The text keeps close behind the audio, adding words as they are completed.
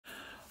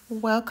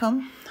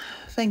Welcome.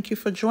 Thank you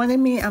for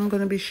joining me. I'm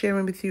going to be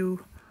sharing with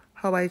you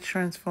how I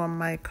transform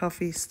my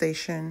coffee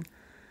station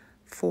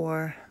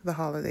for the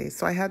holidays.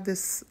 So I had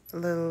this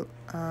little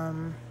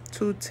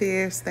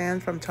two-tier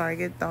stand from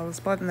Target dollar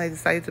spot, and I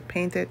decided to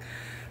paint it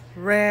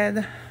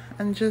red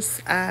and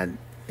just add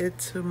it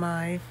to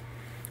my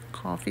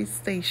coffee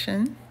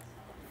station.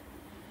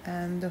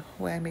 And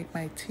where I make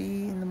my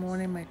tea in the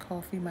morning, my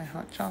coffee, my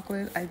hot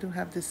chocolate. I do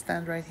have this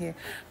stand right here,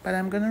 but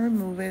I'm going to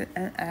remove it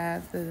and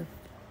add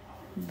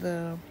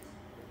the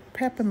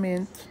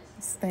peppermint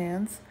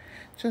stands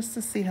just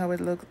to see how it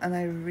looks. And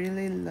I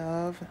really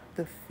love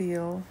the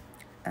feel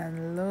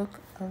and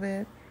look of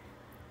it.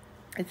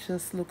 It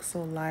just looks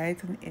so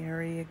light and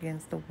airy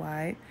against the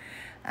white.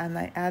 And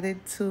I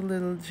added two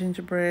little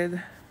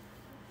gingerbread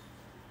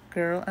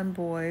girl and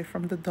boy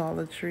from the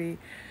Dollar Tree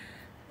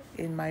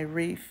in my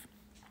wreath.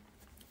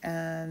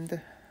 And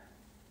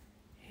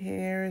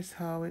here's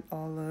how it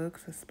all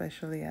looks,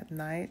 especially at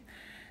night.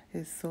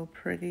 It's so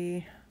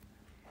pretty.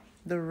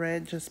 The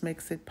red just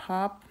makes it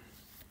pop,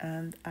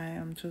 and I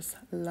am just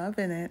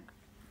loving it.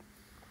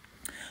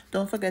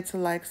 Don't forget to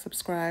like,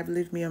 subscribe,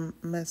 leave me a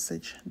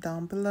message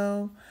down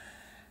below,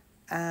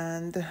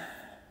 and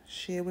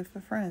share with a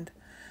friend.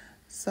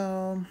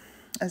 So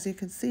as you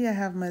can see, I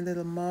have my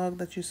little mug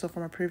that you saw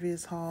from a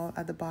previous haul.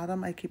 At the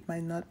bottom, I keep my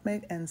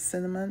nutmeg and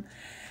cinnamon,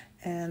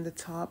 and the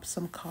top,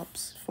 some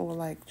cups for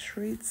like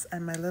treats.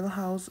 And my little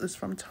house is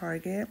from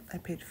Target. I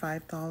paid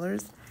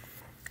 $5.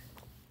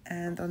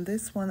 And on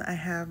this one, I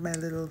have my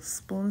little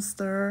spoon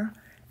stir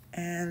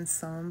and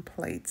some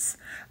plates.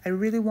 I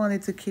really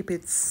wanted to keep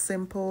it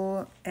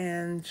simple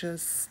and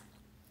just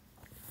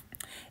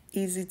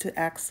easy to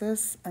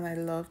access. And I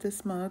love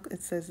this mug.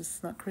 It says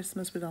it's not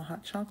Christmas without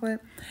hot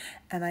chocolate.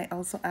 And I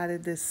also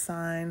added this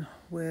sign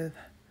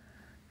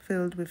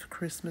filled with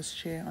Christmas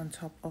cheer on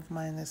top of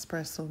my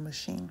Nespresso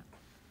machine.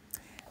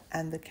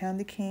 And the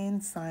candy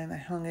cane sign, I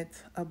hung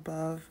it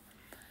above.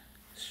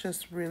 It's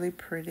just really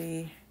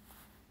pretty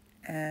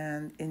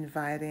and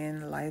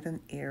inviting, light and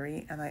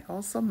airy. And I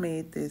also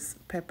made this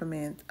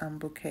peppermint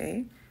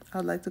bouquet. I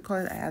would like to call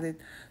it. I added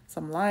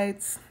some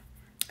lights.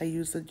 I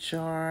used a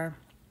jar.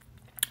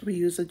 We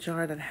used a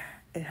jar that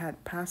it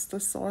had pasta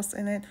sauce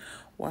in it.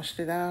 Washed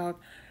it out.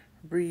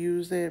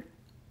 Reuse it.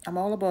 I'm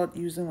all about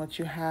using what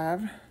you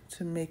have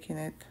to making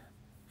it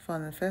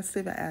fun and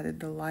festive. I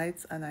added the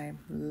lights and I'm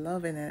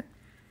loving it.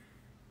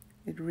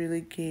 It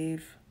really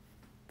gave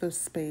the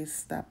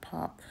space that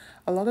pop.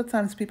 A lot of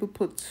times people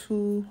put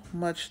too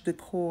much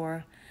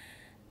decor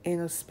in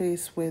a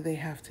space where they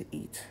have to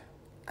eat,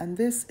 and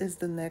this is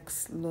the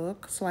next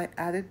look. So I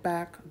added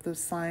back the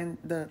sign,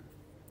 the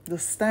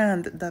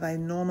stand that I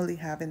normally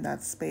have in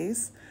that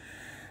space,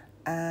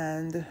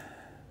 and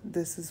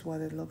this is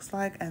what it looks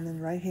like. And then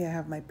right here I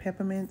have my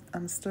peppermint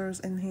stirs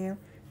in here,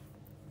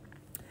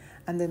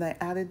 and then I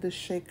added the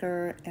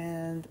shaker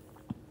and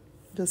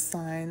the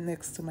sign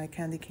next to my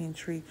candy cane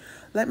tree.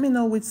 Let me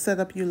know which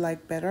setup you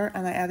like better.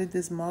 And I added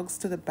these mugs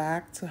to the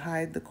back to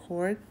hide the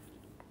cord.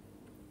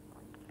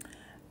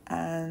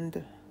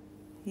 And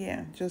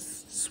yeah,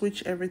 just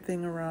switch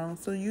everything around.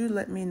 So you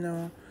let me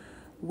know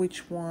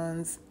which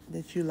ones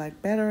that you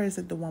like better. Is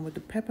it the one with the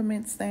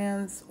peppermint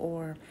stands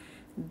or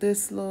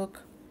this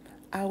look?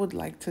 I would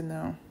like to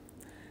know.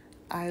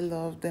 I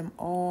love them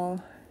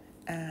all,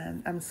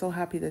 and I'm so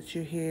happy that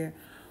you're here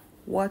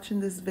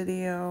watching this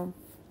video.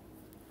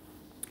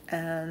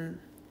 And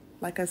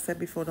like I said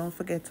before, don't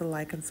forget to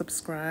like and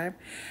subscribe.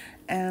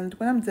 And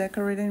when I'm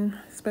decorating,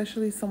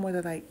 especially somewhere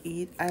that I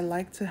eat, I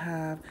like to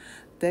have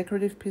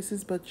decorative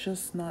pieces, but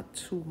just not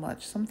too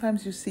much.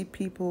 Sometimes you see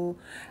people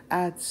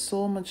add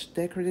so much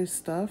decorative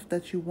stuff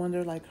that you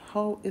wonder, like,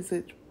 how is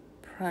it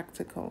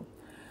practical?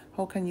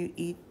 How can you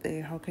eat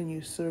there? How can you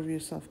serve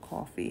yourself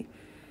coffee?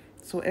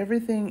 So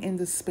everything in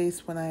the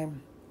space, when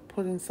I'm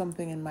putting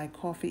something in my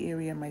coffee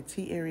area, my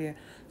tea area,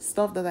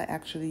 stuff that I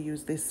actually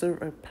use, they serve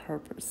a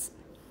purpose.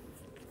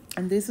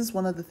 And this is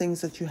one of the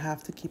things that you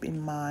have to keep in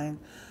mind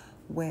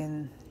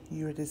when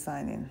you're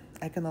designing.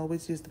 I can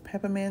always use the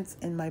peppermints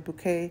in my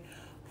bouquet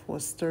for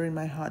stirring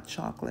my hot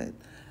chocolate.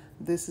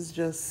 This is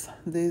just,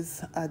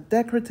 these are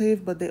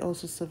decorative, but they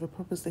also serve a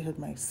purpose. They hold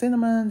my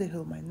cinnamon, they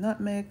hold my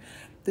nutmeg.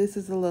 This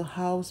is a little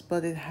house,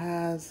 but it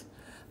has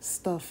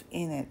stuff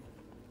in it.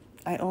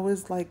 I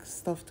always like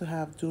stuff to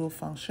have dual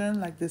function,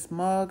 like this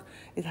mug.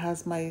 It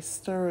has my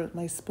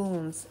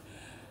spoons.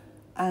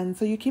 And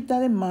so you keep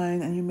that in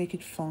mind and you make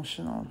it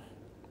functional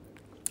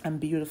and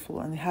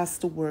beautiful, and it has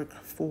to work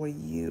for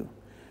you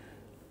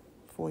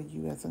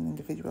as an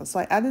individual.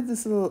 So I added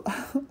this little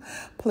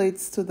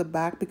plates to the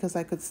back because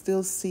I could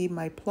still see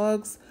my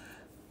plugs.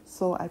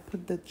 So I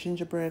put the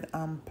gingerbread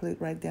plate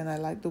right there, and I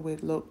like the way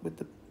it looked with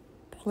the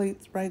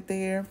plates right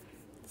there,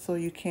 so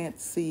you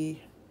can't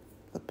see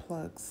the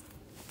plugs.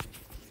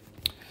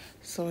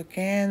 So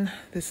again,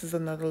 this is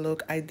another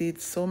look. I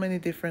did so many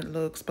different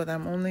looks, but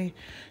I'm only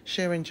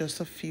sharing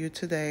just a few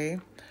today.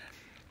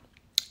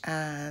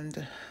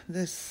 And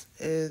this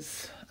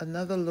is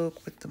another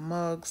look with the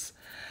mugs.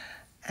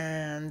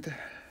 And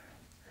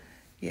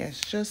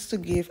yes, just to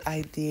give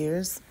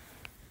ideas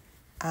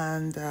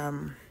And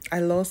I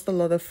lost a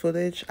lot of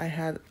footage. I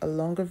had a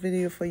longer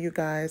video for you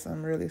guys.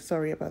 I'm really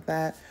sorry about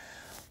that,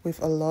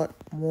 with a lot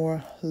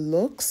more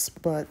looks,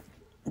 but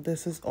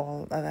this is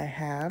all that I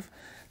have.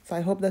 So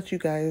I hope that you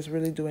guys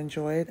really do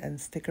enjoy it and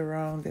stick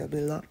around. There'll be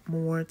a lot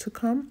more to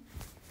come.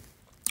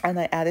 And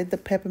I added the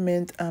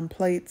peppermint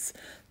plates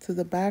to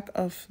the back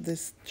of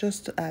this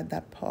just to add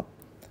that pop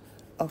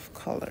of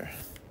color.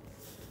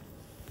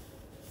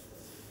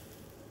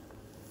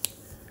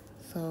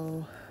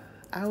 So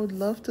I would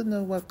love to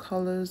know what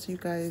colors you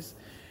guys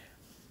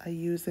are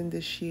using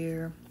this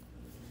year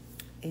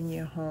in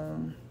your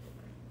home,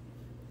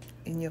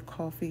 in your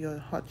coffee or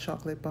hot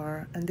chocolate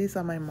bar. And these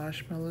are my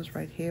marshmallows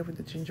right here with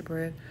the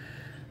gingerbread.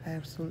 I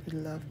absolutely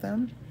love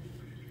them.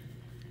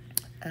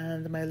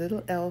 And my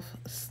little elf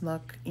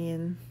snuck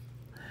in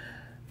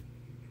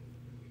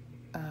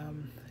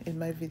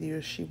my video.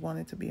 She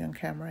wanted to be on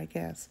camera, I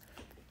guess.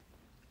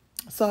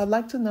 So I'd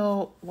like to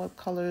know what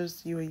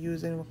colors you are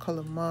using, what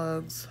color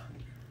mugs.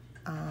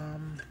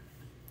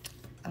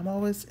 I'm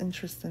always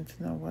interested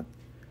to know what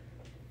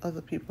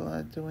other people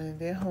are doing in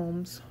their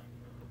homes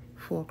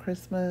for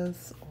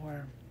Christmas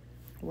or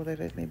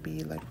whatever it may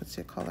be, like what's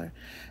your color.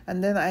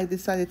 And then I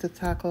decided to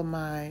tackle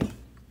my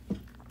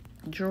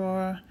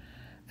drawer.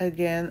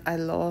 Again, I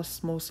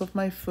lost most of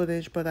my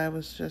footage, but I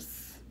was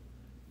just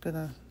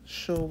gonna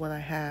show what I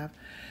have.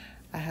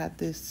 I had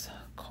this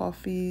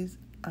coffee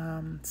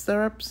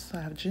syrups.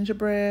 I have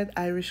gingerbread,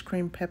 Irish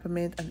cream,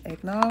 peppermint, and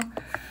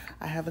eggnog.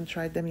 I haven't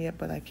tried them yet,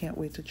 but I can't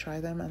wait to try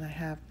them. And I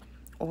have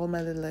all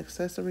my little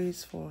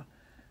accessories for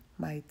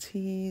my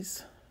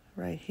teas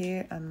right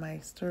here and my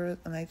stirrer.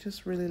 And I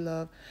just really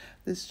love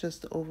this,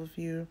 just the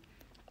overview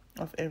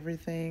of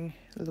everything.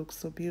 It looks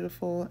so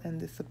beautiful, and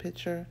this is a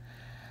picture.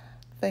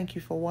 Thank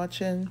you for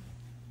watching.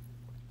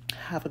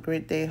 Have a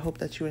great day. Hope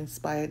that you're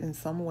inspired in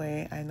some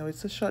way. I know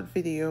it's a short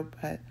video,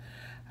 but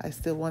I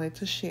still wanted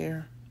to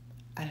share.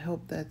 I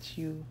hope that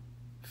you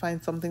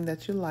find something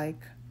that you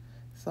like,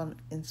 some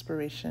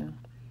inspiration.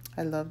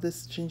 I love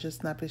this ginger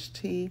snappish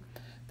tea.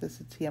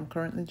 This is tea I'm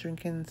currently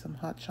drinking, some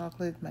hot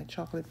chocolate, my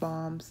chocolate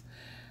bombs,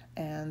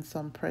 and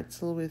some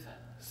pretzel with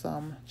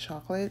some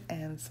chocolate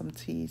and some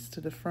teas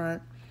to the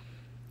front.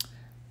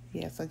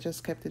 Yes, I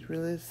just kept it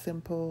really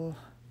simple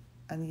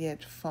and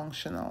yet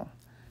functional.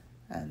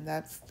 And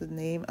that's the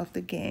name of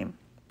the game.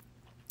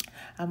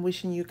 I'm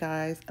wishing you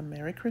guys a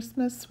Merry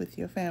Christmas with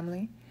your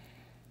family.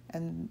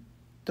 And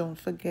don't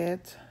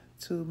forget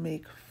to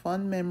make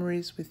fun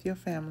memories with your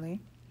family,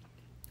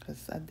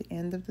 because at the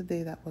end of the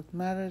day, that's what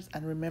matters.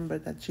 And remember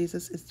that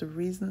Jesus is the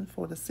reason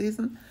for the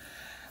season.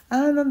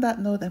 And on that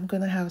note, I'm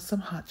going to have some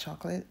hot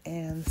chocolate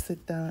and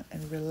sit down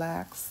and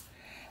relax.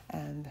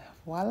 And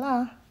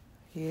voila,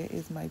 here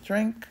is my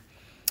drink.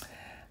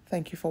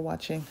 Thank you for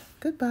watching.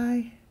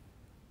 Goodbye.